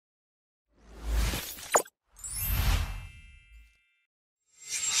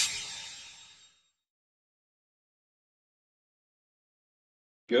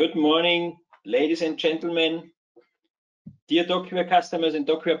Good morning, ladies and gentlemen, dear DocuWare customers and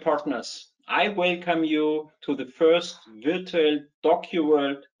DocuWare partners. I welcome you to the first virtual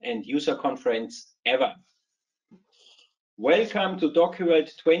DocuWorld and user conference ever. Welcome to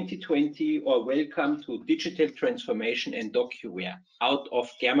DocuWorld 2020, or welcome to Digital Transformation and DocuWare out of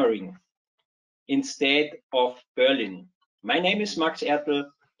Germering instead of Berlin. My name is Max Ertl,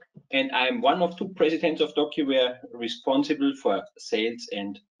 and I'm one of two presidents of DocuWare responsible for sales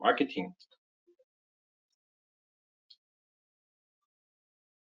and marketing.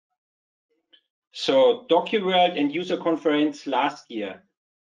 So DocuWorld and user conference last year.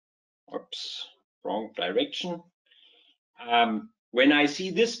 Oops, wrong direction. When I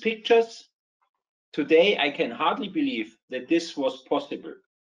see these pictures today, I can hardly believe that this was possible.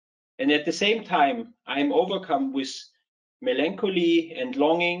 And at the same time, I'm overcome with melancholy and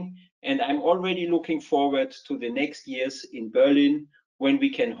longing, and I'm already looking forward to the next years in Berlin, when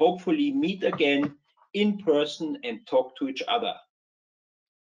we can hopefully meet again in person and talk to each other.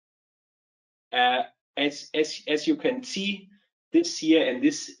 As you can see, this year and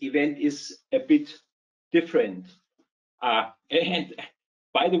this event is a bit different. And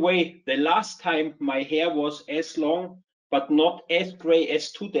by the way, the last time my hair was as long, but not as gray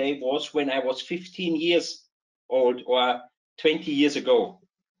as today was when I was 15 years old, or 20 years ago,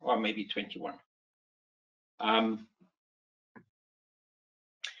 or maybe 21.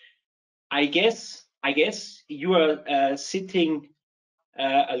 I guess you are sitting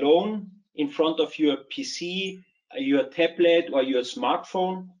alone in front of your PC, your tablet, or your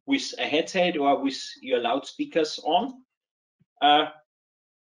smartphone with a headset or with your loudspeakers on. But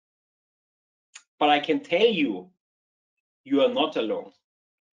I can tell you, you are not alone.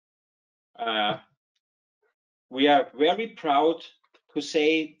 We are very proud to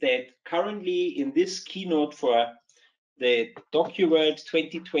say that currently in this keynote for the DocuWorld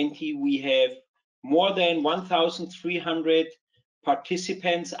 2020, we have more than 1,300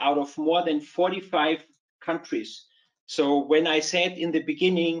 participants out of more than 45 countries. So when I said in the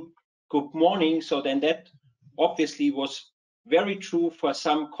beginning, good morning, so then that obviously was very true for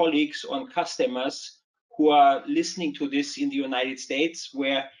some colleagues and customers who are listening to this in the United States,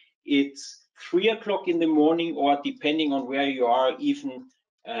 where it's 3 o'clock in the morning, or depending on where you are, even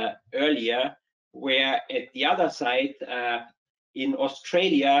earlier, where at the other side in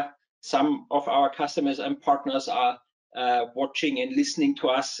Australia, some of our customers and partners are watching and listening to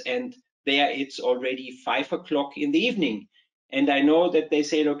us, and there it's already 5 o'clock in the evening. And I know that they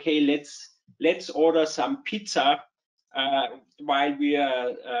said, okay, let's order some pizza while we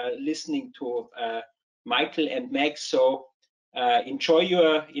are listening to Michael and Max. So enjoy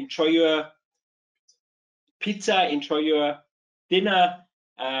your pizza, enjoy your dinner,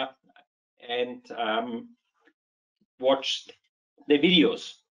 and watch the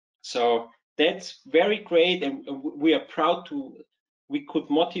videos. So that's very great, and we are proud we could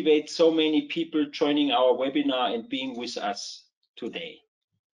motivate so many people joining our webinar and being with us today.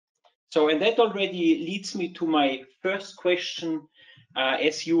 So, and that already leads me to my first question.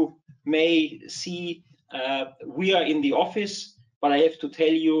 As you may see, we are in the office, but I have to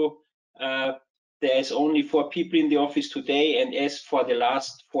tell you, there's only 4 people in the office today, and as for the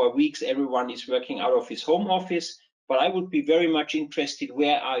last 4 weeks, everyone is working out of his home office. But I would be very much interested,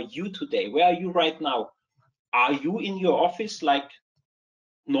 where are you today? Where are you right now? Are you in your office like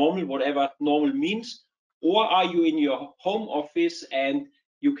normal, whatever normal means? Or are you in your home office and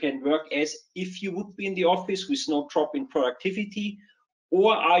you can work as if you would be in the office with no drop in productivity?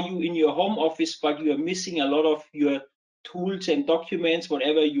 Or are you in your home office, but you are missing a lot of your tools and documents,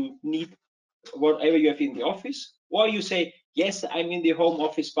 whatever you need, whatever you have in the office? Or you say, yes, I'm in the home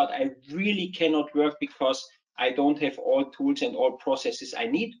office, but I really cannot work because I don't have all tools and all processes I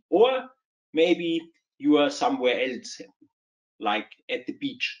need. Or maybe you are somewhere else, like at the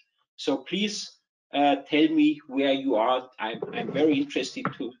beach. So please tell me where you are. I'm very interested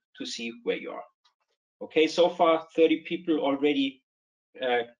to see where you are. Okay, so far 30 people already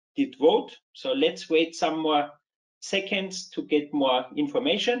did vote. So let's wait some more seconds to get more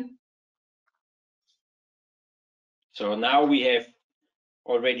information. So now we have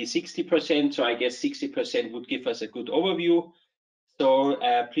already 60%, so I guess 60% would give us a good overview. So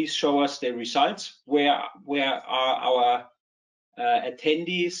please show us the results. Where are our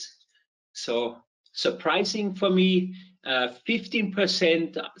attendees? So surprising for me,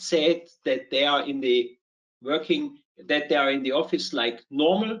 15% said that they are in the office like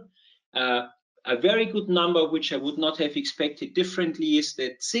normal. A very good number, which I would not have expected differently, is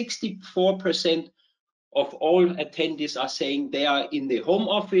that 64% of all attendees are saying they are in the home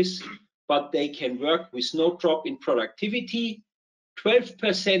office, but they can work with no drop in productivity.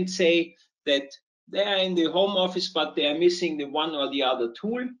 12% say that they are in the home office, but they are missing the one or the other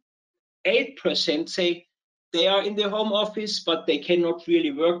tool. 8% say they are in the home office, but they cannot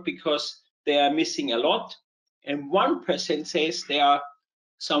really work because they are missing a lot. And 1% says they are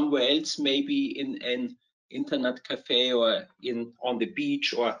somewhere else, maybe in an internet cafe or on the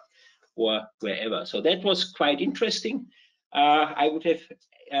beach or wherever. So that was quite interesting. I would have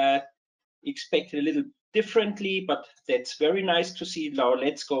expected a little differently, but that's very nice to see. Now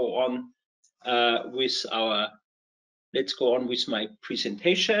let's go on with my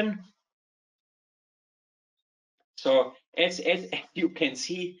presentation. So as you can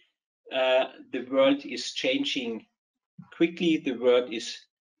see, the world is changing quickly. The world is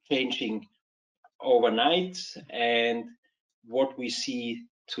changing overnight, and what we see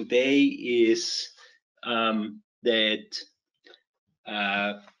today is that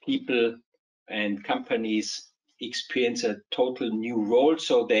people and companies experience a total new role.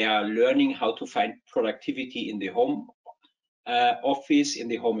 So they are learning how to find productivity in the home office, in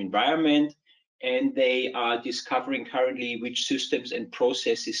the home environment, and they are discovering currently which systems and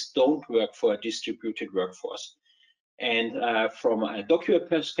processes don't work for a distributed workforce. And from a DocuWare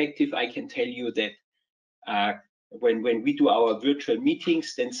perspective, I can tell you that when we do our virtual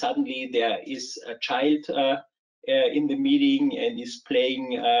meetings, then suddenly there is a child in the meeting and is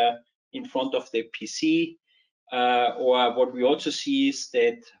playing in front of the PC. Or what we also see is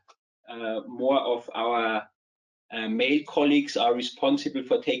that more of our male colleagues are responsible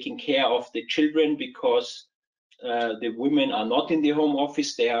for taking care of the children, because the women are not in the home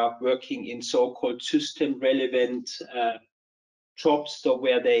office. They are working in so-called system relevant jobs, so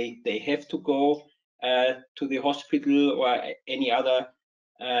where they have to go to the hospital or any other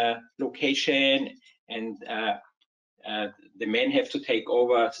location, and the men have to take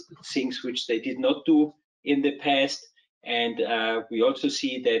over things which they did not do in the past. And we also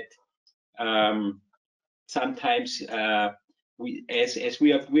see that sometimes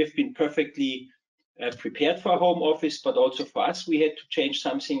we've been perfectly prepared for home office, but also for us we had to change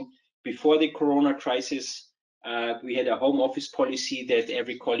something. Before the Corona crisis, we had a home office policy that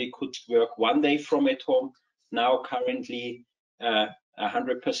every colleague could work 1 day from at home. Now currently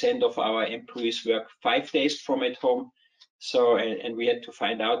 100% of our employees work 5 days from at home. So and we had to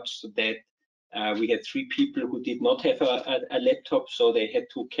find out that we had 3 people who did not have a laptop, so they had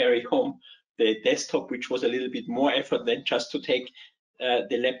to carry home the desktop, which was a little bit more effort than just to take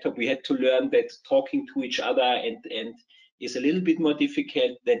the laptop. We had to learn that talking to each other and is a little bit more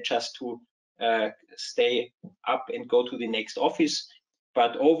difficult than just to stay up and go to the next office.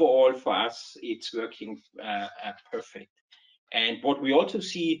 But overall, for us, it's working perfect. And what we also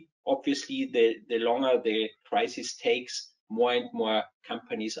see, obviously, the longer the crisis takes, more and more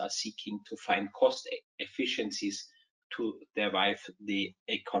companies are seeking to find cost efficiencies to survive the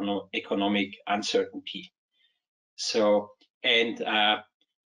economic uncertainty. So, and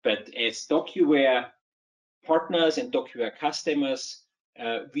but as DocuWare partners and DocuWare customers,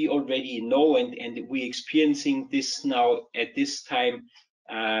 we already know and we're experiencing this now at this time.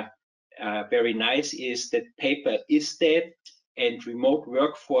 Very nice is that paper is dead, and remote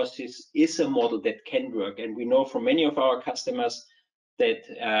workforces is a model that can work. And we know from many of our customers that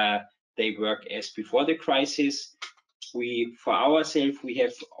they work as before the crisis. For ourselves, we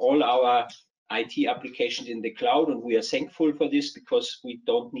have all our IT applications in the cloud, and we are thankful for this, because we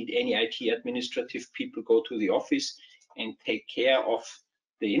don't need any IT administrative people go to the office and take care of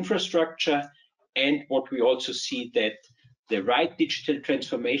the infrastructure. And what we also see, that the right digital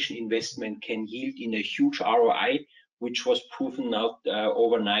transformation investment can yield in a huge ROI, which was proven out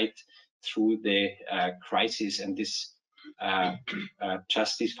overnight through the crisis. And this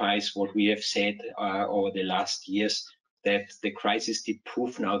justifies what we have said over the last years, that the crisis did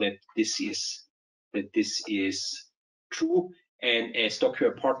prove now that this is true. And as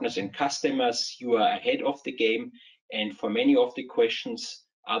DocuWare partners and customers, you are ahead of the game. And for many of the questions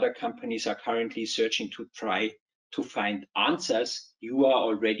other companies are currently searching to try to find answers, you are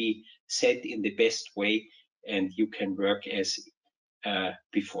already set in the best way, and you can work as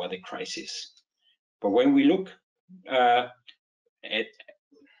before the crisis. But when we look at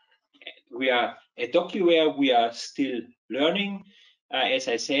DocuWare, we are still learning. As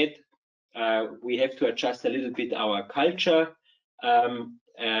I said, we have to adjust a little bit our culture,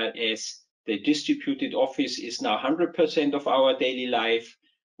 as the distributed office is now 100% of our daily life.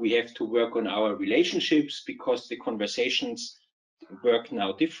 We have to work on our relationships, because the conversations work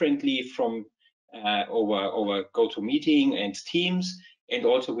now differently from over GoToMeeting and Teams. And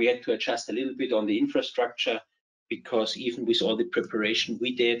also we had to adjust a little bit on the infrastructure, because even with all the preparation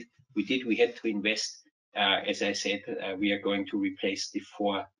we had to invest as I said, we are going to replace the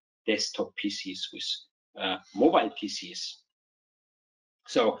 4 desktop PCs with mobile PCs.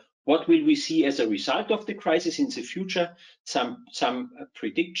 So what will we see as a result of the crisis in the future? Some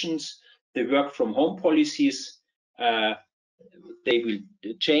predictions. The work from home policies, they will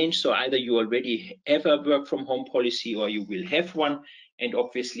change. So either you already have a work from home policy or you will have one. And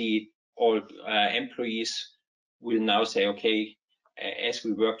obviously all employees will now say, okay, as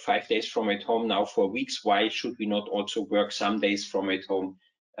we work 5 days from at home now for weeks, why should we not also work some days from at home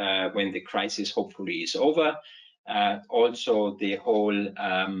when the crisis hopefully is over? Also the whole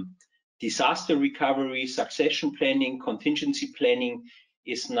disaster recovery, succession planning, contingency planning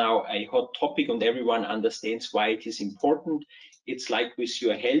is now a hot topic, and everyone understands why it is important. It's like with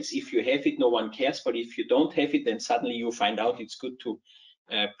your health. If you have it, no one cares, but if you don't have it, then suddenly you find out it's good to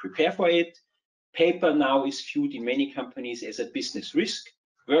prepare for it. Paper now is viewed in many companies as a business risk.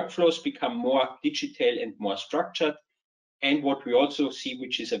 Workflows become more digital and more structured. And what we also see,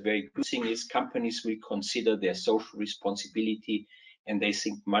 which is a very good thing, is companies will consider their social responsibility, and they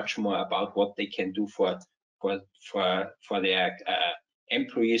think much more about what they can do for their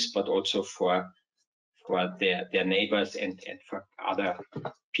employees, but also for their neighbors and for other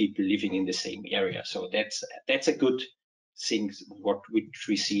people living in the same area. So that's a good thing which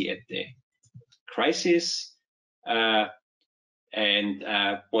we see at the crisis. And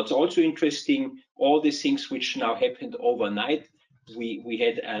what's also interesting, all the things which now happened overnight, we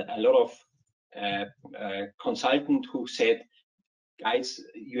had a lot of consultants who said, guys,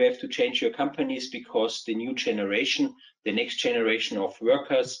 you have to change your companies because the new generation, the next generation of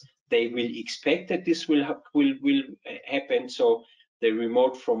workers, they will expect that this will happen. So the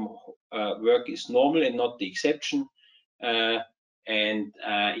remote from work is normal and not the exception. And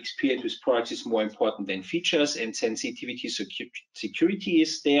experience with products is more important than features, and sensitivity security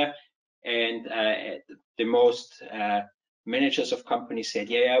is there. And the most managers of companies said,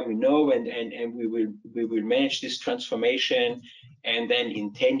 yeah, we know, and we will manage this transformation, and then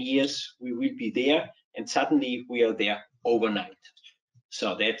in 10 years we will be there, and suddenly we are there overnight.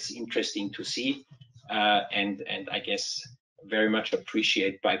 So that's interesting to see, and I guess very much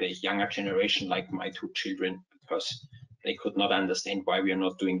appreciated by the younger generation, like my 2 children, because they could not understand why we are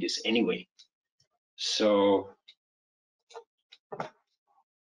not doing this anyway. So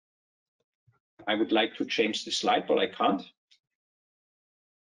I would like to change the slide, but I can't.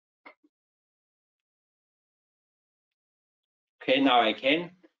 Okay, now I can.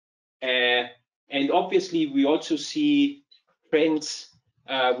 And obviously we also see trends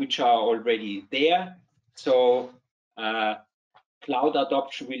which are already there. So cloud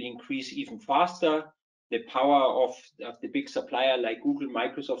adoption will increase even faster. The power of the big supplier like Google,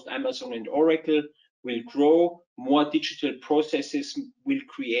 Microsoft, Amazon, and Oracle will grow. More digital processes will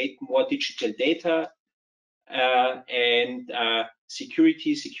create more digital data. And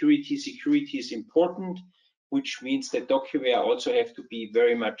security is important, which means that DocuWare also have to be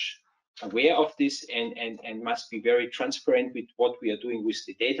very much aware of this and must be very transparent with what we are doing with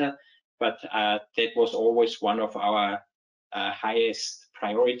the data. But that was always one of our highest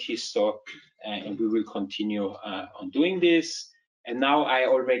priorities. So, and we will continue on doing this. And now I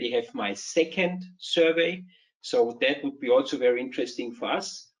already have my 2nd survey. So that would be also very interesting for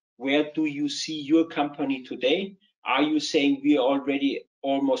us. Where do you see your company today? Are you saying we are already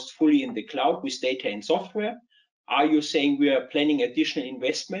almost fully in the cloud with data and software? Are you saying we are planning additional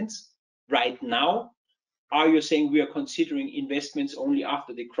investments right now? Are you saying we are considering investments only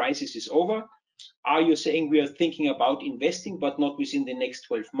after the crisis is over? Are you saying we are thinking about investing but not within the next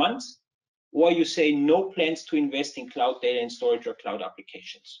 12 months? Or are you saying no plans to invest in cloud data and storage or cloud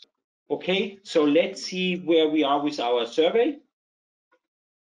applications? Okay, so let's see where we are with our survey.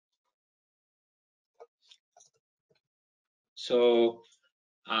 So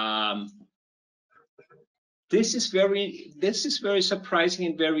this is very surprising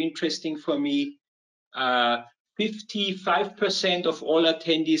and very interesting for me. 55% of all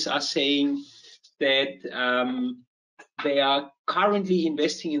attendees are saying that they are currently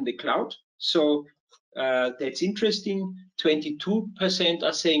investing in the cloud. So that's interesting. 22%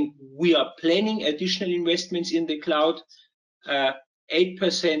 are saying we are planning additional investments in the cloud.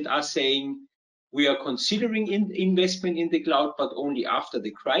 8% are saying we are considering investment in the cloud, but only after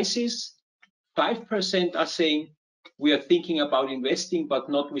the crisis. 5% are saying we are thinking about investing, but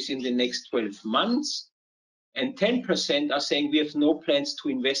not within the next 12 months. And 10% are saying we have no plans to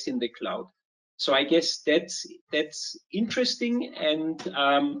invest in the cloud. So I guess that's interesting, and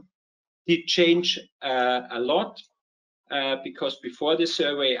did change a lot, because before the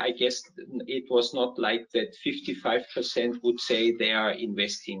survey, I guess it was not like that 55% would say they are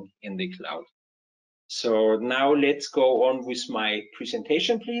investing in the cloud. So now let's go on with my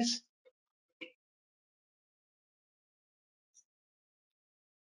presentation, please.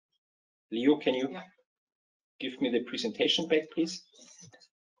 Leo, can you give me the presentation back, please?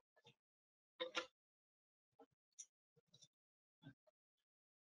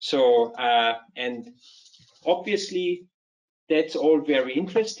 So, and obviously that's all very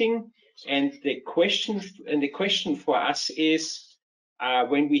interesting. And the question for us is,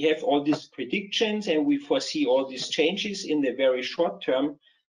 when we have all these predictions and we foresee all these changes in the very short term,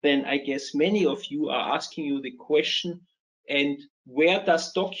 then I guess many of you are asking you the question, and where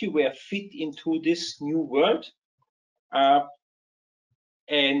does DocuWare fit into this new world?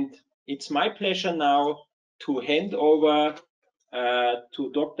 And it's my pleasure now to hand over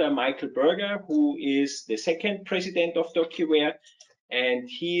to Dr. Michael Berger, who is the second president of DocuWare, and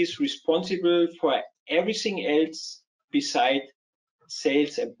he is responsible for everything else beside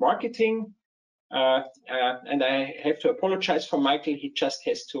sales and marketing. And I have to apologize for Michael. He just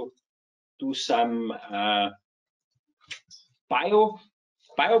has to do some bio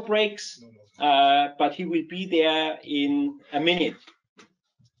breaks, but he will be there in a minute.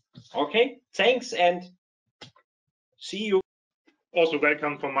 Okay, thanks and see you. Also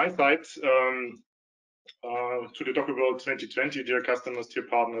welcome from my side to the DocuWorld 2020, dear customers, dear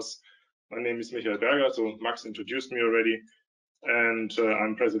partners. My name is Michael Berger, so Max introduced me already, and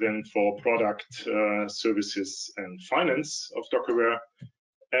I'm president for product, services and finance of DocuWare.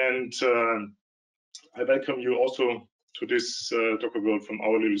 And I welcome you also to this DocuWorld from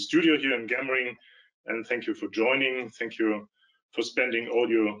our little studio here in Gemmering, and thank you for joining. Thank you for spending all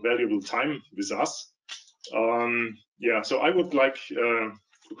your valuable time with us. Yeah, so I would like to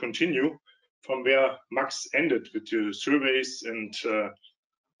continue from where Max ended with the surveys and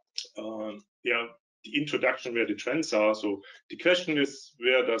yeah, the introduction where the trends are. So the question is,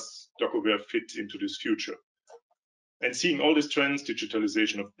 where does DocuWare fit into this future? And seeing all these trends,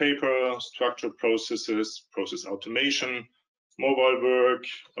 digitalization of paper, structured processes, process automation, mobile work,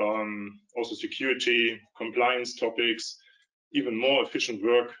 also security, compliance topics, even more efficient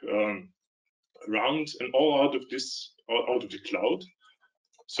work around, and all out of this, all out of the cloud.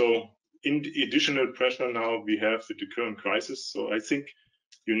 So in the additional pressure now we have with the current crisis. So I think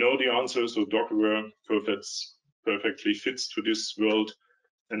you know the answer. So DocuWare perfectly fits to this world,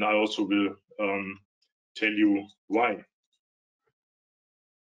 and I also will tell you why.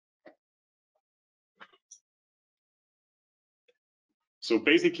 So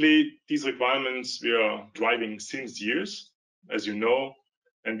basically, these requirements we are driving since years, as you know,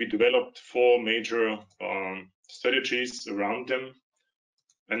 and we developed 4 major strategies around them.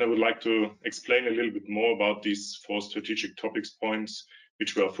 And I would like to explain a little bit more about these 4 strategic topics points,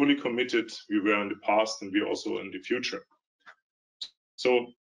 which we are fully committed. We were in the past and we also in the future. So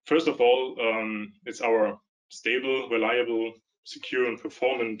first of all, it's our stable, reliable, secure and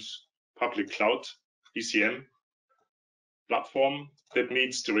performant public cloud ECM platform that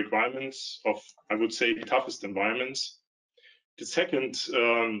meets the requirements of, I would say, toughest environments. The second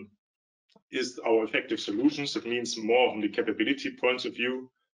is our effective solutions. That means more on the capability points of view,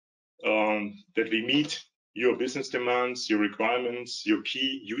 that we meet your business demands, your requirements, your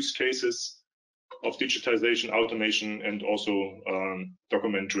key use cases of digitization, automation, and also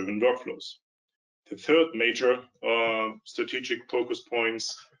document-driven workflows. The third major strategic focus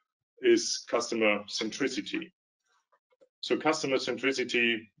points is customer centricity. So customer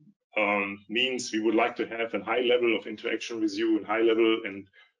centricity means we would like to have a high level of interaction with you, and high level and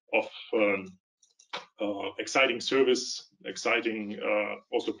of exciting service, exciting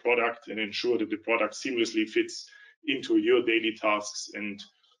also product, and ensure that the product seamlessly fits into your daily tasks and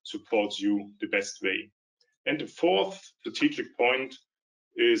supports you the best way. And the fourth strategic point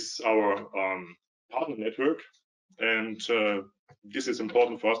is our partner network. And this is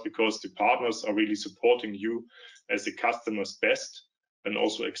important for us because the partners are really supporting you as the customer's best and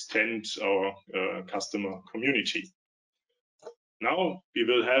also extend our customer community. Now we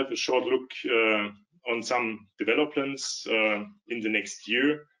will have a short look on some developments in the next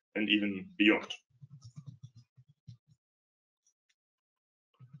year and even beyond.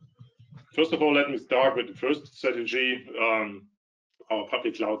 First of all, let me start with the first strategy, our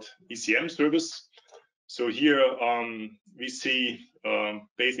public cloud ECM service. So here we see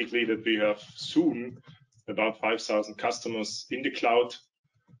basically that we have soon about 5,000 customers in the cloud,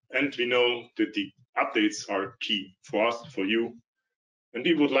 and we know that the updates are key for us, for you, and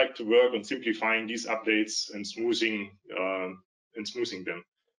we would like to work on simplifying these updates and smoothing them.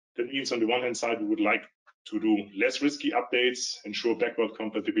 That means on the one hand side, we would like to do less risky updates, ensure backward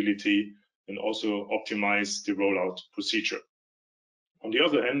compatibility, and also optimize the rollout procedure. On the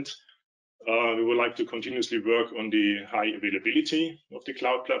other hand, We would like to continuously work on the high availability of the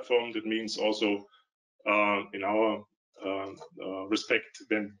cloud platform. That means also in our respect,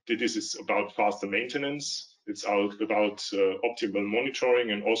 then this is about faster maintenance. It's about optimal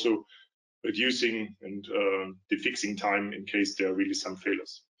monitoring and also reducing and the fixing time in case there are really some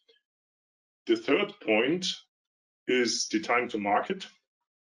failures. The third point is the time to market.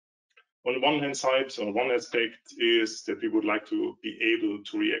 On the one hand side, or one aspect is that we would like to be able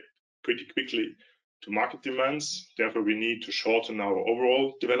to react pretty quickly to market demands. Therefore, we need to shorten our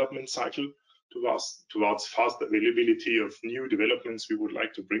overall development cycle towards fast availability of new developments we would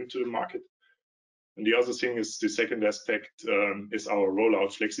like to bring to the market. And the other thing is the second aspect is our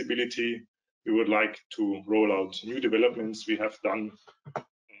rollout flexibility. We would like to roll out new developments we have done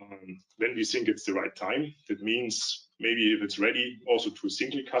when we think it's the right time. That means maybe if it's ready also to a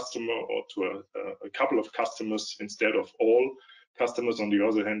single customer or to a couple of customers instead of all customers. On the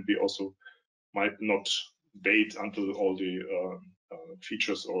other hand, we also might not wait until all the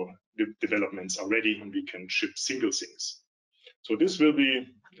features or developments are ready and we can ship single things. So this will be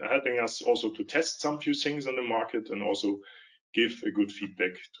helping us also to test some few things on the market and also give a good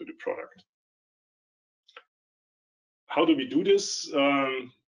feedback to the product. How do we do this?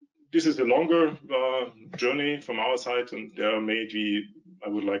 This is a longer journey from our side, and maybe I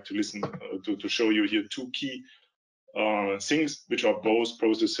would like to listen to show you here two key things, which are both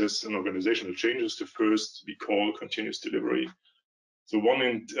processes and organizational changes. The first we call continuous delivery. So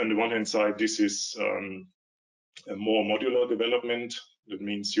on the one hand side, this is a more modular development. That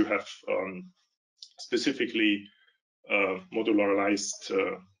means you have specifically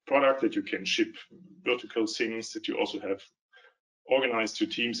modularized product that you can ship vertical things, that you also have organized your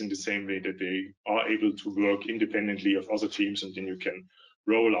teams in the same way that they are able to work independently of other teams, and then you can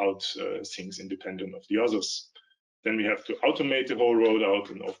roll out things independent of the others. Then we have to automate the whole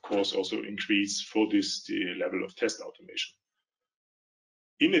rollout and of course also increase for this the level of test automation.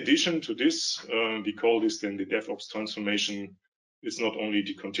 In addition to this, we call this then the DevOps transformation. It's not only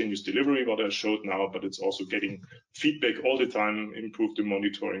the continuous delivery, what I showed now, but it's also getting feedback all the time, improve the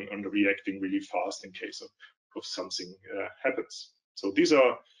monitoring and reacting really fast in case of something happens. So these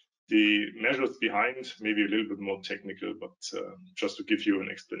are the measures behind, maybe a little bit more technical, but just to give you an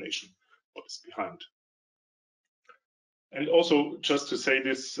explanation what is behind. And also just to say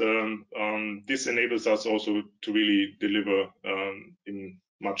this, this enables us also to really deliver in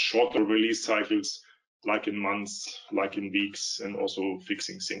much shorter release cycles, like in months, like in weeks, and also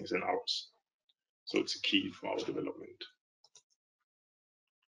fixing things in hours. So it's a key for our development.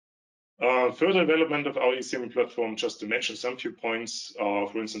 Further development of our ECM platform, just to mention some few points,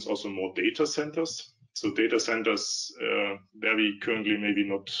 for instance, also more data centers. So data centers where we currently maybe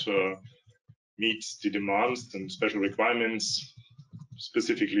not meet the demands and special requirements,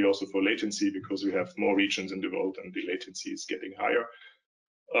 specifically also for latency, because we have more regions in the world and the latency is getting higher.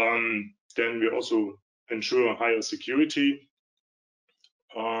 Then we also ensure higher security.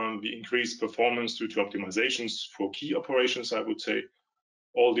 We increase performance due to optimizations for key operations, I would say.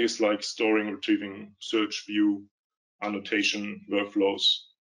 All this like storing, retrieving, search, view, annotation, workflows.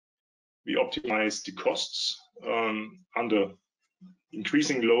 We optimize the costs under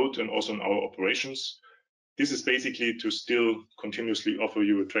increasing load and also in our operations. This is basically to still continuously offer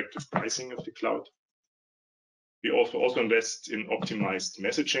you attractive pricing of the cloud. We also invest in optimized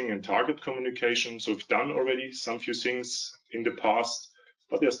messaging and target communication. So we've done already some few things in the past,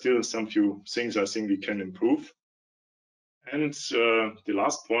 but there's still some few things I think we can improve. And the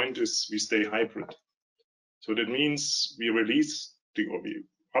last point is we stay hybrid. So that means we release or we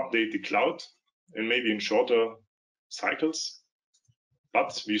update the cloud and maybe in shorter cycles,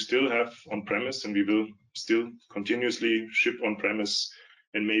 but we still have on-premise and we will still continuously ship on-premise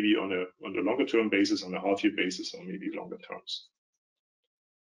and maybe on a longer term basis, on a half-year basis, or maybe longer terms.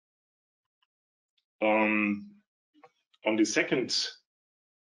 On the second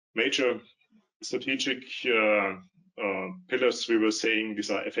major strategic pillars, we were saying these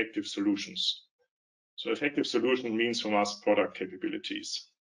are effective solutions. So effective solution means from us product capabilities.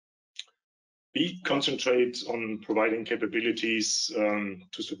 We concentrate on providing capabilities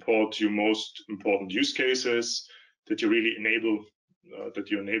to support your most important use cases that you really enable, that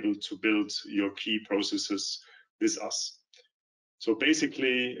you're able to build your key processes with us. So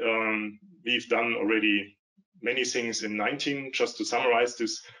basically, we've done already many things in 19. Just to summarize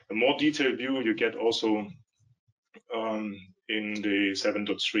this, a more detailed view you get also in the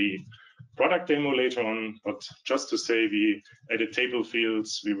 7.3 product demo later on, but just to say we added table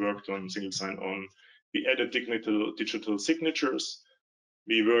fields, we worked on single sign-on, we added digital signatures,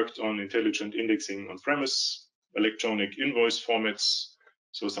 we worked on intelligent indexing on-premise, electronic invoice formats,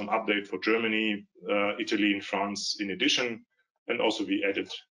 So some update for Germany, Italy, and France in addition, and also we added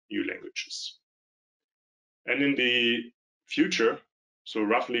new languages. And in the future, so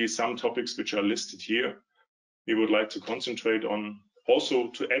roughly some topics which are listed here, we would like to concentrate on also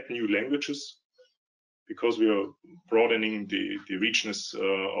to add new languages, because we are broadening the richness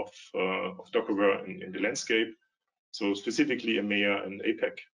of DocuWare in the landscape. So specifically EMEA and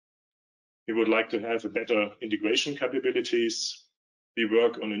APAC. We would like to have a better integration capabilities. We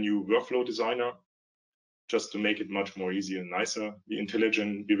work on a new workflow designer just to make it much more easy and nicer. We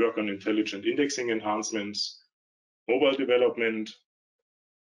work on intelligent indexing enhancements, mobile development,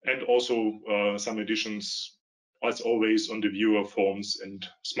 and also some additions, as always, on the viewer forms and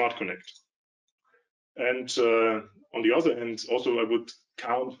Smart Connect. And on the other hand, also I would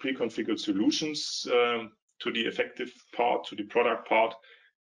count pre-configured solutions to the effective part, to the product part.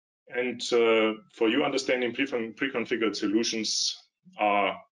 And for your understanding, pre-configured solutions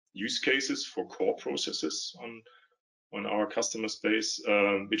are use cases for core processes on our customer space,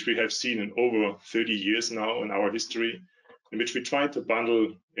 which we have seen in over 30 years now in our history, in which we try to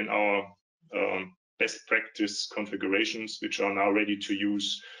bundle in our best practice configurations, which are now ready to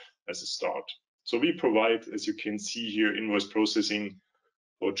use as a start. So we provide, as you can see here, invoice processing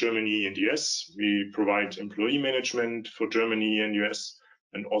for Germany and US. We provide employee management for Germany and US,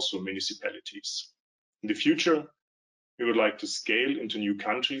 and also municipalities. In the future, we would like to scale into new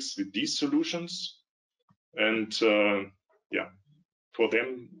countries with these solutions. And for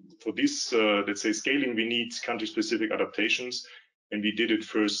this, let's say, scaling, we need country-specific adaptations. And we did it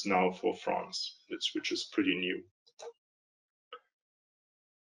first now for France, which is pretty new.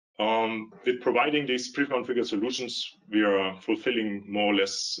 With providing these pre-configured solutions, we are fulfilling more or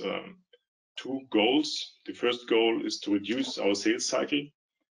less two goals. The first goal is to reduce our sales cycle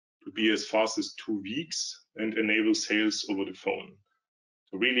to be as fast as 2 weeks and enable sales over the phone.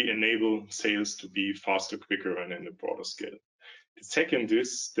 To really enable sales to be faster, quicker, and in a broader scale. The second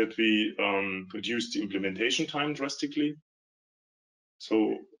is that we reduce the implementation time drastically.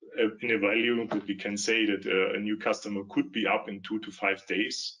 So in a value that we can say that a new customer could be up in 2 to 5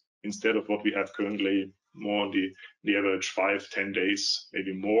 days instead of what we have currently, more on the average 5-10 days,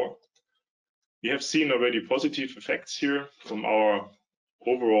 maybe more. We have seen already positive effects here from our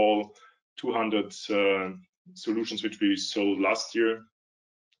overall 200 solutions which we sold last year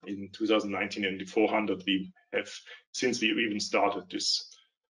in 2019, and the 400 we have since we even started this.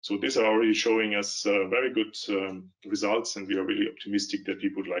 So these are already showing us very good results, and we are really optimistic that we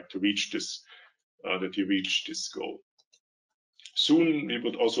would like to reach this, goal. Soon we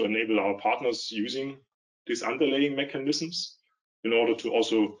would also enable our partners using these underlaying mechanisms in order to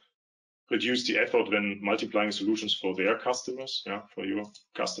also reduce the effort when multiplying solutions for their customers, for your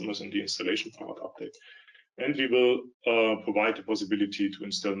customers in the installation part update. And we will provide the possibility to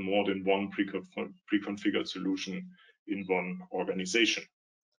install more than one pre-configured solution in one organization.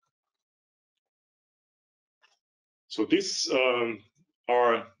 So these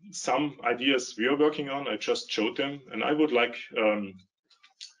are some ideas we are working on. I just showed them, and I would like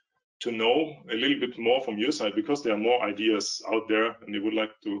to know a little bit more from your side, because there are more ideas out there, and we would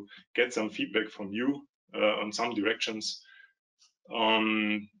like to get some feedback from you on some directions.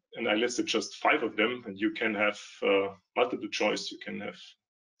 And I listed just 5 of them, and you can have multiple choice. You can have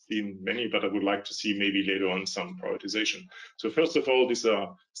seen many, but I would like to see maybe later on some prioritization. So first of all, these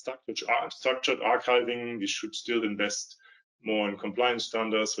are structured archiving. We should still invest more in compliance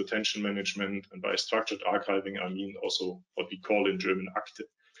standards, retention management, and by structured archiving, I mean also what we call in German Akte.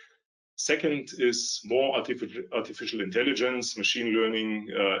 Second is more artificial intelligence, machine learning,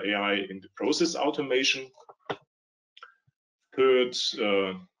 AI in the process automation. Third,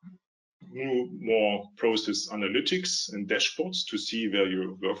 more process analytics and dashboards to see where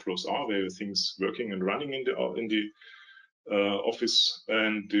your workflows are, where things working and running in the office.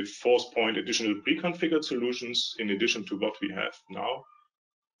 And the fourth point, additional pre-configured solutions in addition to what we have now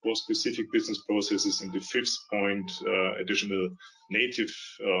for specific business processes. And the fifth point, additional native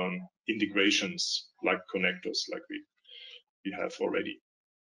integrations like connectors, like we have already.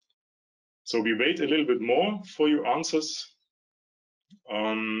 So we wait a little bit more for your answers.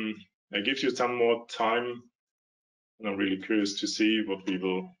 I give you some more time, and I'm really curious to see what we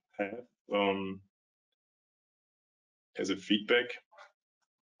will have as a feedback.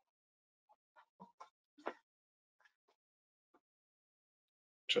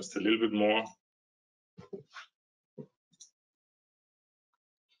 Just a little bit more.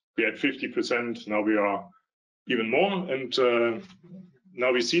 We had 50%, now we are even more, and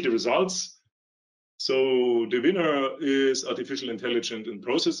now we see the results. So the winner is artificial intelligence and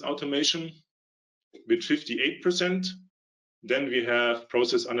process automation with 58%. Then we have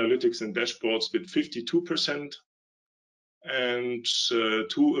process analytics and dashboards with 52%, and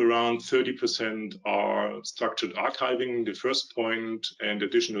around 30% are structured archiving, the first point, and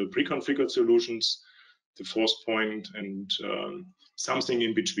additional pre-configured solutions, the fourth point, and something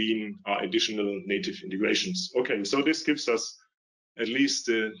in between are additional native integrations. Okay, so this gives us at least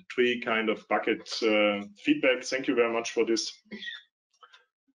three kind of bucket feedback. Thank you very much for this.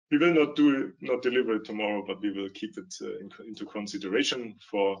 We will not deliver it tomorrow, but we will keep it into consideration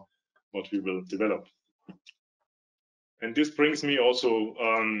for what we will develop. And this brings me also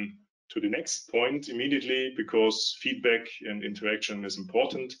to the next point immediately, because feedback and interaction is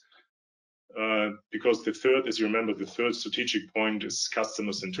important. Because the third, as you remember, the third strategic point is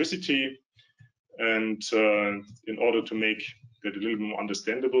customer centricity. And in order to make that a little more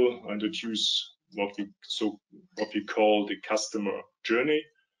understandable, I introduce what we call the customer journey.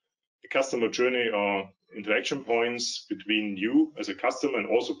 The customer journey are interaction points between you as a customer and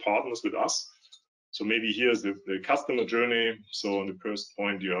also partners with us. So maybe here's the customer journey. So on the first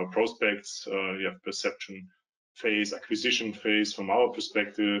point, you have prospects, you have perception phase, acquisition phase from our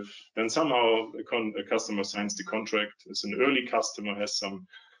perspective. Then somehow a customer signs the contract. As an early customer, has some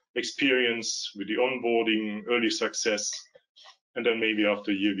experience with the onboarding, early success. And then maybe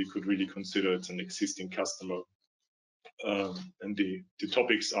after a year, we could really consider it's an existing customer. And the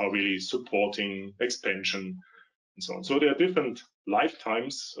topics are really supporting expansion and so on. So there are different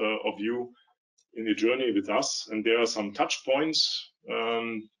lifetimes of you in the journey with us, and there are some touch points.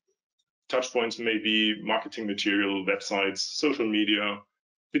 Touch points may be marketing material, websites, social media,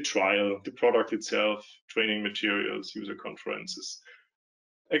 the trial, the product itself, training materials, user conferences,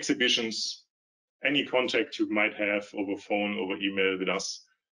 exhibitions, any contact you might have over phone, over email with us,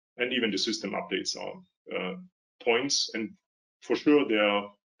 and even the system updates are points. And for sure, there are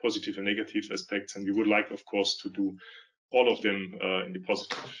positive and negative aspects, and we would like, of course, to do all of them in the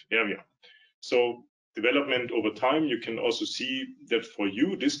positive area. So development over time, you can also see that for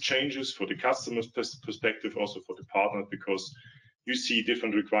you, this changes for the customer's perspective, also for the partner, because you see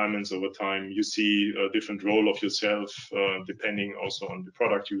different requirements over time. You see a different role of yourself, depending also on the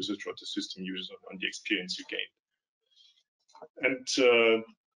product usage or the system usage, on the experience you gain. And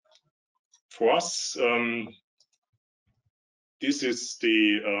for us, this is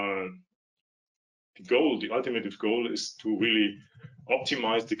the goal. The ultimate goal is to really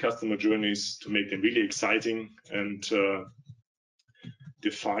optimize the customer journeys, to make them really exciting, and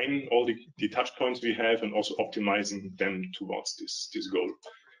define all the touch points we have, and also optimizing them towards this goal.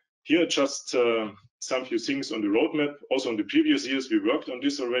 Here, just some few things on the roadmap. Also, in the previous years, we worked on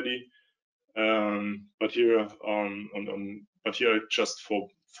this already, but here just for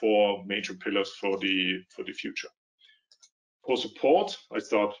four major pillars for the future. For support, I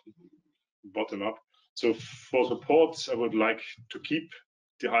start bottom up. So for support, I would like to keep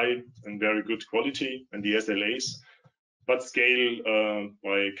the high and very good quality and the SLAs, but scale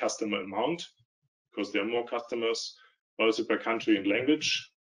by customer amount, because there are more customers, also by country and language,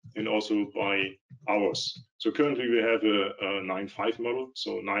 and also by hours. So currently we have a 9/5 model,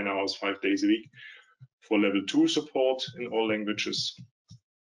 so 9 hours, 5 days a week for level 2 support in all languages.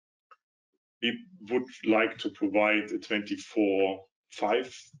 We would like to provide a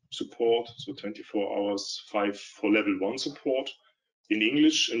 24/5 support, so 24 hours, 5 for level 1 support in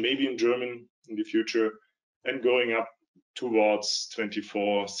English and maybe in German in the future, and going up towards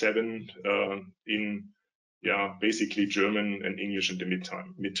 24/7 in basically German and English in the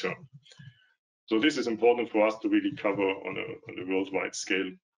midterm. So this is important for us to really cover on a worldwide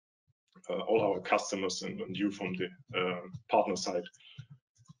scale all our customers and you from the partner side.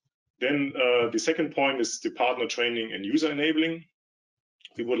 Then the second point is the partner training and user enabling.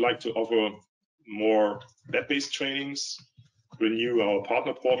 We would like to offer more web-based trainings, renew our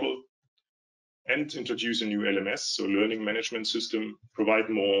partner portal, and introduce a new LMS, so learning management system, provide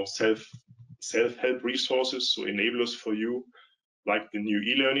more self-help resources, so enablers for you, like the new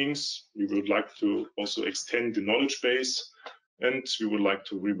e-learnings. We would like to also extend the knowledge base, and we would like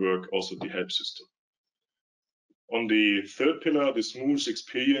to rework also the help system. On the third pillar, the smooth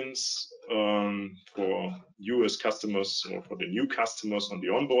experience for you as customers, or for the new customers on the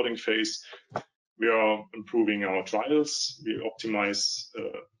onboarding phase, we are improving our trials. We optimize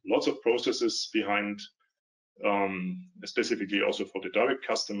lots of processes behind, specifically also for the direct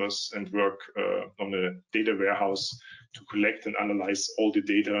customers, and work on a data warehouse to collect and analyze all the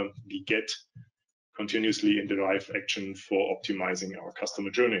data we get continuously in the live action for optimizing our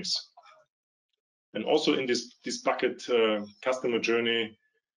customer journeys. And also in this bucket customer journey,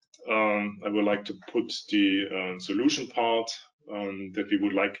 I would like to put the solution part that we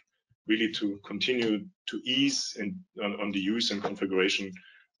would like really to continue to ease on the use and configuration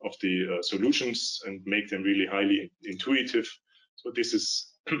of the solutions and make them really highly intuitive. So this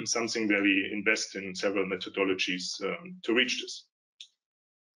is something where we invest in several methodologies to reach this.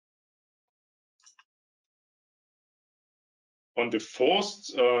 On the fourth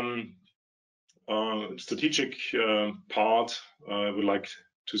strategic part, I would like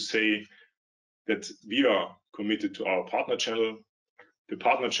to say that we are committed to our partner channel. The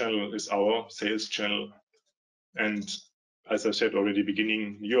partner channel is our sales channel. And as I said already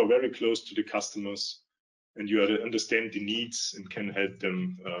beginning, you are very close to the customers and you understand the needs and can help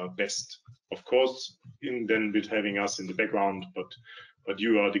them best. Of course, then with having us in the background, but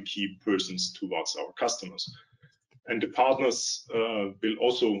you are the key persons towards our customers. And the partners will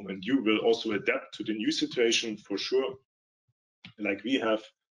also, and you will also adapt to the new situation for sure, like we have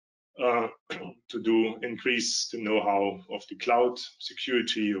to do, increase the know-how of the cloud,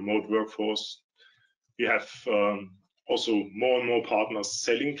 security, remote workforce. We have also more and more partners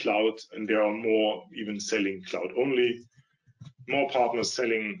selling cloud, and there are more even selling cloud only. More partners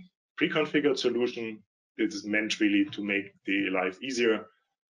selling pre-configured solution. This is meant really to make the life easier.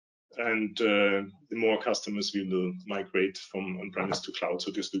 And the more customers we will migrate from on-premise to cloud.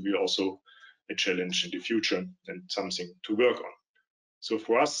 So this will be also a challenge in the future and something to work on. So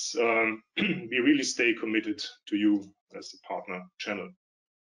for us, we really stay committed to you as a partner channel.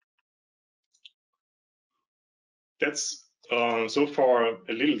 That's so far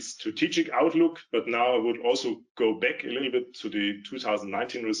a little strategic outlook, but now I would also go back a little bit to the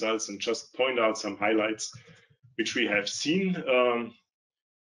 2019 results and just point out some highlights which we have seen.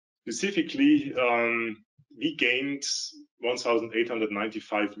 Specifically, we gained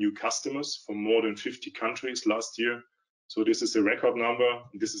 1,895 new customers from more than 50 countries last year. So this is a record number.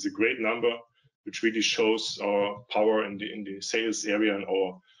 This is a great number, which really shows our power in the sales area and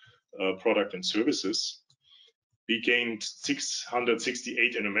our product and services. We gained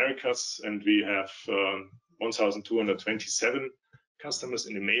 668 in Americas, and we have 1,227 customers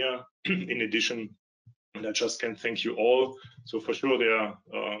in EMEA in addition. And I just can thank you all. So for sure, there are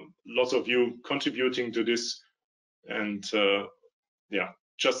lots of you contributing to this. And yeah,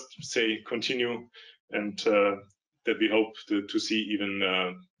 just say continue, and that we hope to see even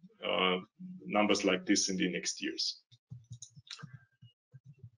numbers like this in the next years.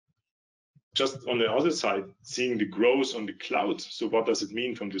 Just on the other side, seeing the growth on the cloud. So what does it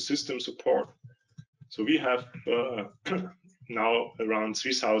mean from the system support? So we have now around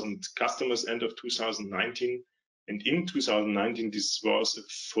 3,000 customers end of 2019. And in 2019, this was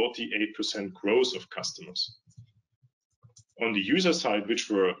a 48% growth of customers. On the user side,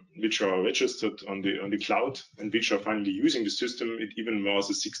 which are registered on the cloud and which are finally using the system, it even was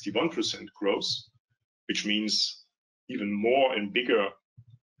a 61% growth, which means even more and bigger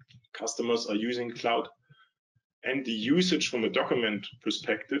customers are using cloud. And the usage from a document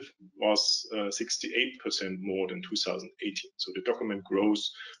perspective was 68% more than 2018. So the document growth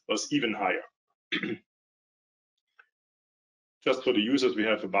was even higher. Just for the users, we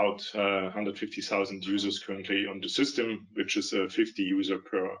have about 150,000 users currently on the system, which is 50 user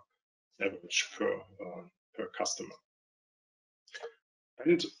per average per customer.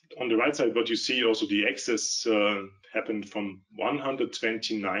 And on the right side, what you see also the access happened from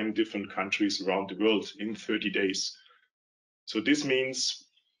 129 different countries around the world in 30 days. So this means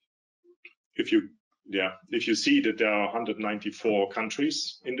if you see that there are 194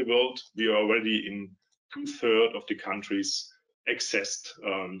 countries in the world, we are already in 2/3 of the countries accessed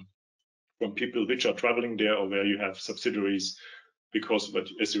from people which are traveling there or where you have subsidiaries, because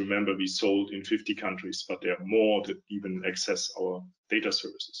as you remember, we sold in 50 countries, but there are more that even access our data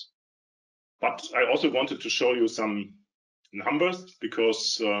services. But I also wanted to show you some numbers,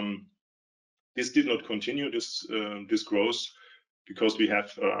 because this did not continue, this growth, because we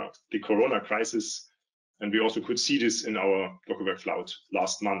have the Corona crisis, and we also could see this in our DocuWare Cloud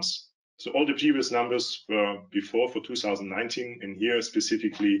last month. So all the previous numbers were before for 2019, and here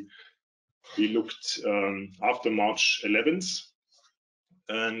specifically we looked after March 11th,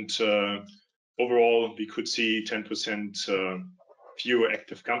 and overall we could see 10% fewer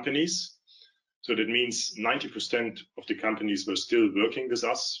active companies. So that means 90% of the companies were still working with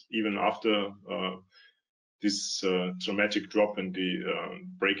us even after this dramatic drop in the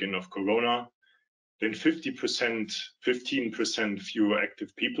break-in of Corona. Then 15% fewer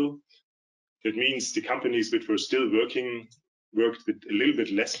active people. That means the companies which were still working worked with a little bit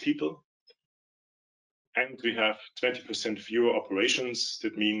less people. And we have 20% fewer operations.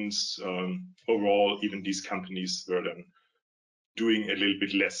 That means overall, even these companies were then doing a little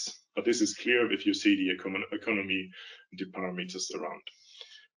bit less. But this is clear if you see the economy and the parameters around.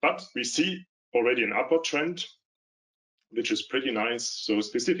 But we see already an upward trend, which is pretty nice. So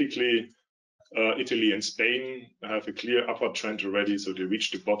specifically, Italy and Spain have a clear upward trend already. So they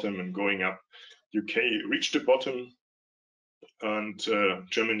reached the bottom and going up. UK reached the bottom, and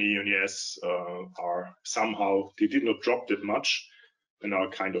Germany and US are somehow, they did not drop that much and are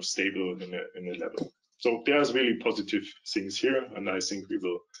kind of stable in a level. So there's really positive things here, and I think we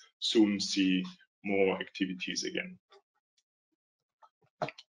will soon see more activities again.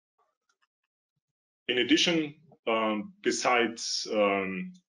 In addition, besides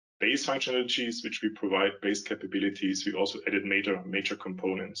base functionalities, which we provide, base capabilities, we also added major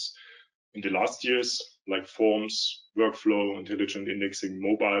components in the last years, like forms, workflow, intelligent indexing,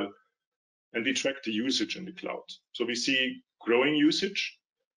 mobile, and we track the usage in the cloud. So we see growing usage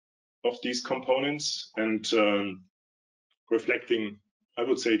of these components and reflecting, I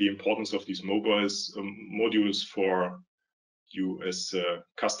would say, the importance of these modules for you as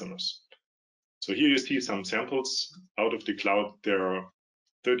customers. So here you see some samples out of the cloud. There are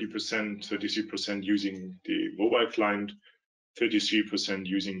 30%, 33% using the mobile client, 33%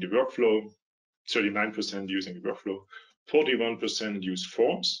 using the workflow, 39% using the workflow, 41% use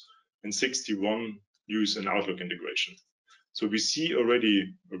forms, and 61% use an Outlook integration. So we see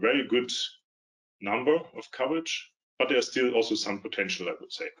already a very good number of coverage, but there's still also some potential, I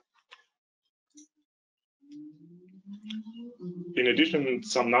would say. In addition,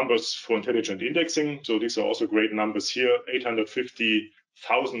 some numbers for intelligent indexing. So these are also great numbers here.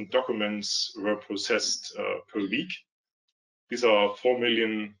 850,000 documents were processed per week. These are 4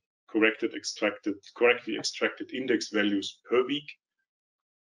 million correctly extracted index values per week.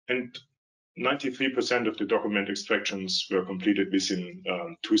 And 93% of the document extractions were completed within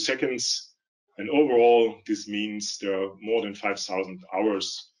 2 seconds. And overall, this means there are more than 5,000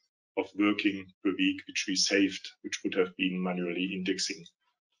 hours of working per week, which we saved, which would have been manually indexing.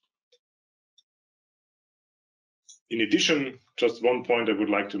 In addition, just one point I would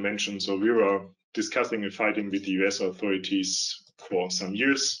like to mention. So we were discussing and fighting with the US authorities for some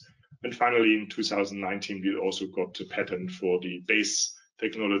years. And finally, in 2019, we also got a patent for the base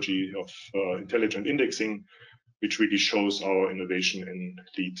technology of intelligent indexing, which really shows our innovation and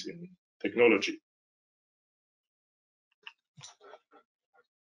lead in technology.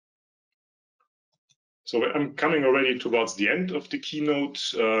 So I'm coming already towards the end of the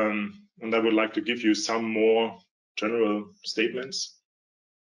keynote, and I would like to give you some more general statements.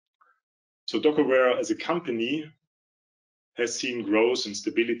 So DocuWare as a company has seen growth and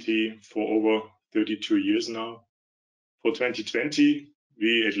stability for over 32 years now. For 2020,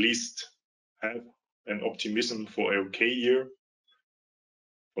 we at least have an optimism for a okay year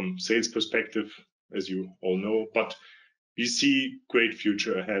from sales perspective, as you all know, but we see great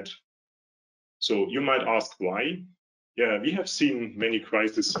future ahead. So you might ask why? Yeah, we have seen many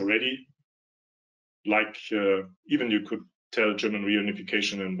crises already, like even you could tell German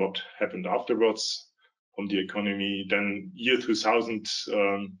reunification and what happened afterwards on the economy. Then year 2000,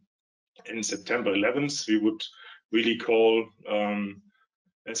 in September 11th, we would really call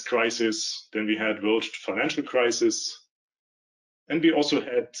as crisis. Then we had world financial crisis. And we also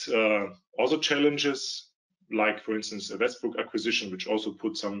had other challenges, like for instance, a Westbrook acquisition, which also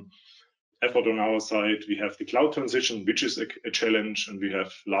put some effort on our side. We have the cloud transition, which is a challenge. And we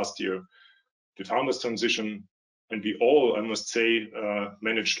have last year the founders transition. And we all, I must say,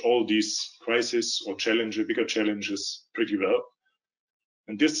 managed all these crises or challenges, bigger challenges pretty well.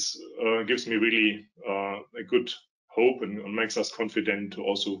 And this gives me really a good hope and makes us confident to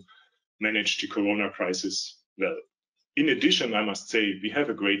also manage the Corona crisis well. In addition, I must say, we have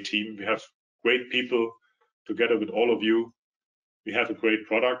a great team. We have great people together with all of you. We have a great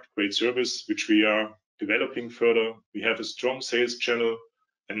product, great service, which we are developing further. We have a strong sales channel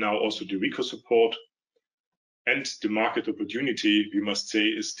and now also the Rico support. And the market opportunity, we must say,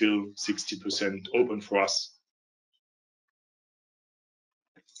 is still 60% open for us.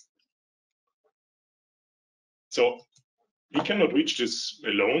 So we cannot reach this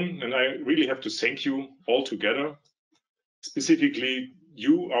alone, and I really have to thank you all together, specifically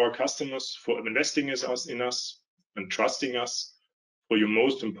you, our customers, for investing in us and trusting us, for your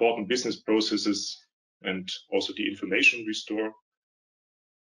most important business processes and also the information we store.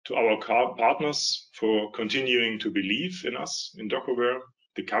 To our partners for continuing to believe in us, in DocuWare,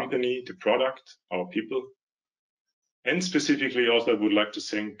 the company, the product, our people. And specifically also I would like to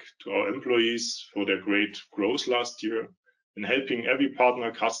thank to our employees for their great growth last year and helping every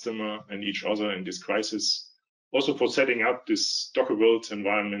partner, customer and each other in this crisis. Also for setting up this DocuWorld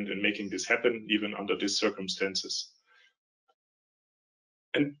environment and making this happen even under these circumstances.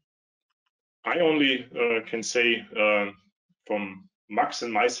 And I only can say from Max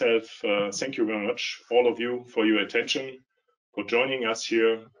and myself, thank you very much, all of you, for your attention, for joining us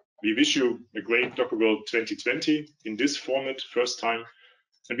here. We wish you a great DocuWorld 2020 in this format, first time,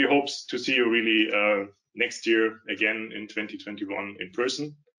 and we hope to see you really next year again in 2021 in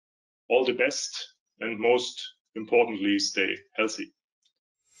person. All the best, and most importantly, stay healthy.